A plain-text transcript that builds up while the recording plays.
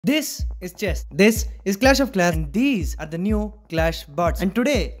This is chess. This is Clash of Clans, and these are the new Clash bots. And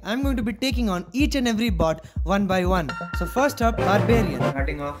today I'm going to be taking on each and every bot one by one. So first up, Barbarian.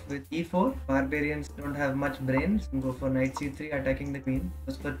 Starting off with e4. Barbarians don't have much brains. Go for knight c3, attacking the queen.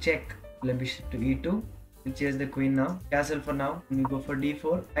 Goes for check. Play bishop to e2. We'll chase the queen now. Castle for now. We go for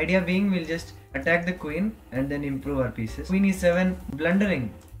d4. Idea being we'll just attack the queen and then improve our pieces. Queen e7,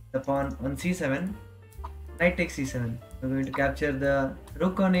 blundering the pawn on c7. Knight takes c7. We're going to capture the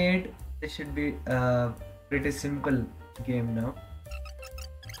rook on 8. This should be a pretty simple game now.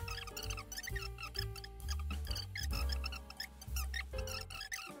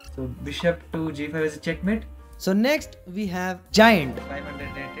 So bishop to g5 is a checkmate. So next we have Giant. 500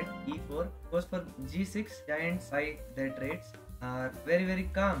 rated e4 goes for g6. Giants by their traits are very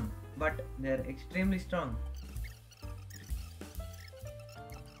calm, but they're extremely strong.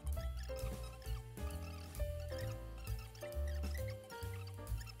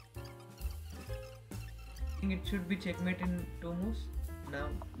 It should be checkmate in 2 moves. Now,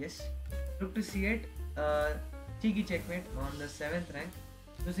 yes. Rook to c8, cheeky checkmate on the 7th rank,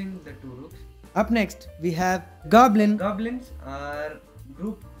 using the 2 rooks. Up next, we have Goblin. Goblins are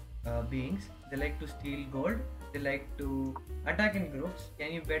group beings. They like to steal gold. They like to attack in groups.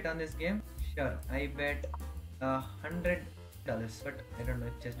 Can you bet on this game? Sure, I bet $100, but I don't know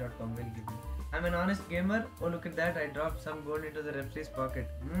if chess.com will give me. I'm an honest gamer. Oh, look at that. I dropped some gold into the referee's pocket.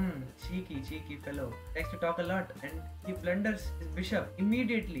 Cheeky fellow. Likes to talk a lot, and he blunders his bishop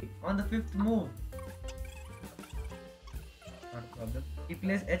immediately on the 5th move. Not a problem. He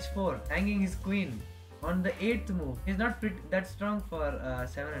plays h4, hanging his queen on the 8th move. He's not that strong for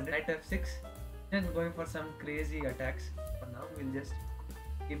 700. Knight f6. Then going for some crazy attacks. For now, we'll just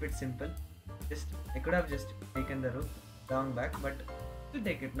keep it simple. I could have just taken the rook long back, but we'll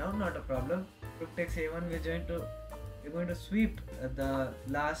take it now. Not a problem. Rook takes a1. We're going to sweep the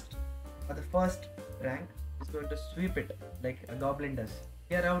last or the first rank. He's going to sweep it like a goblin does.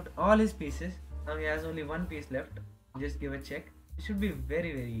 Clear out all his pieces. Now he has only one piece left. Just give a check. It should be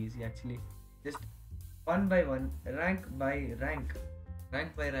very easy actually. Just one by one, rank by rank.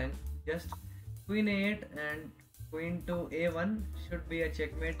 Just queen a8 and queen to a1 should be a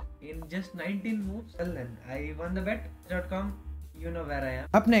checkmate in just 19 moves. Well then, I won the bet.com. You know where I am.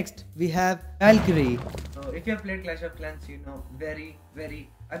 Up next, we have Valkyrie. So if you have played Clash of Clans, you know very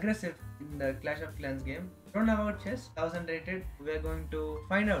aggressive in the Clash of Clans game. Don't know about chess, 1000 rated. We're going to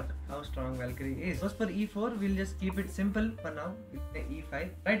find out how strong Valkyrie is. Goes for e4, we'll just keep it simple for now. We'll play e5.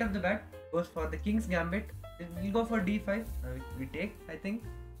 Right off the bat, goes for the King's Gambit. We'll go for d5. We take, I think.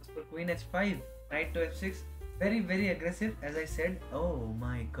 Goes for Queen h5. Knight to f6. Very aggressive, as I said. Oh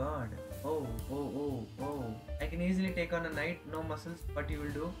my god. Oh. I can easily take on a knight, no muscles, what you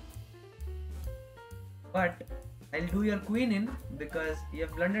will do. But I'll do your queen in because you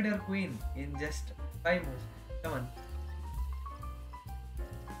have blundered your queen in just 5 moves. Come on.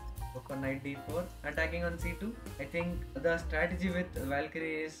 Go for knight d4, attacking on c2. I think the strategy with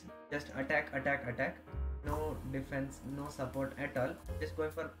Valkyrie is just attack. No defense, no support at all. Just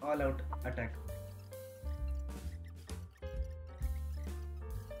going for all out attack.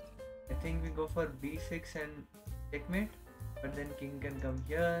 I think we go for b6 and checkmate, but then king can come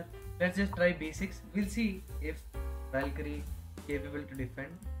here. Let's just try b6. We'll see if Valkyrie is capable to defend.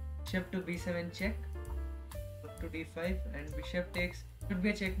 Bishop to b7 check. Rook to d5 and bishop takes. Should be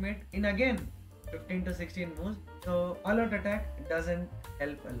a checkmate in again 15 to 16 moves. So all out attack doesn't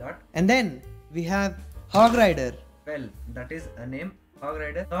help a lot. And then we have Hog Rider. Well, that is a name. Hog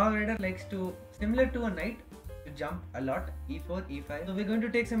Rider. Hog Rider likes to, similar to a knight, to jump a lot, e4, e5. So we're going to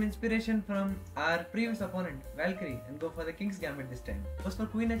take some inspiration from our previous opponent, Valkyrie, and go for the King's Gambit this time. Goes for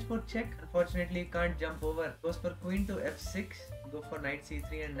Queen h4 check. Unfortunately, can't jump over. Goes for Queen to f6. Go for Knight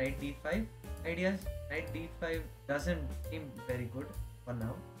c3 and Knight d5. Ideas, Knight d5 doesn't seem very good for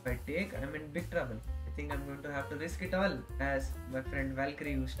now. If I take, I'm in big trouble. I think I'm going to have to risk it all, as my friend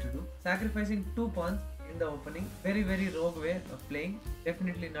Valkyrie used to do. Sacrificing 2 pawns in the opening. Very rogue way of playing.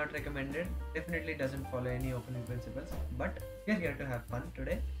 Definitely not recommended. Definitely doesn't follow any opening principles. But we're here to have fun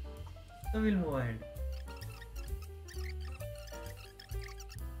today. So we'll move ahead.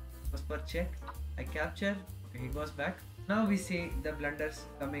 Goes for check. I capture. Okay, he goes back. Now we see the blunders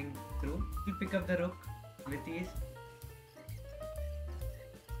coming through. He'll pick up the rook with ease.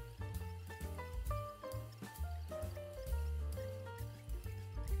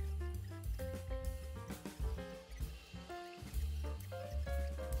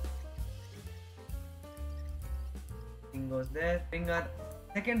 King goes there. Bring our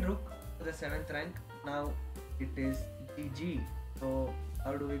second rook to the 7th rank. Now it is GG. So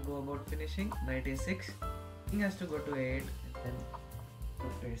how do we go about finishing? Knight a6. King has to go to 8 and then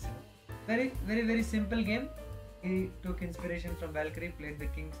Very simple game. He took inspiration from Valkyrie, played the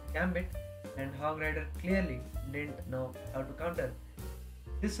King's Gambit, and Hog Rider clearly didn't know how to counter.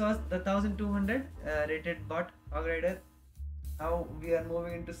 This was the 1200 rated bot Hog Rider. Now we are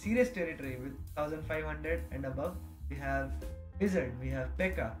moving into serious territory with 1500 and above. We have Wizard, we have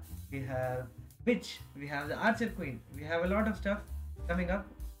P.E.K.K.A, we have Witch, we have the Archer Queen. We have a lot of stuff coming up.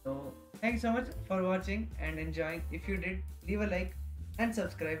 So thanks so much for watching and enjoying. If you did, leave a like and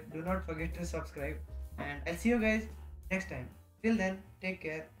subscribe. Do not forget to subscribe. And I'll see you guys next time. Till then, take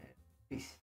care and peace.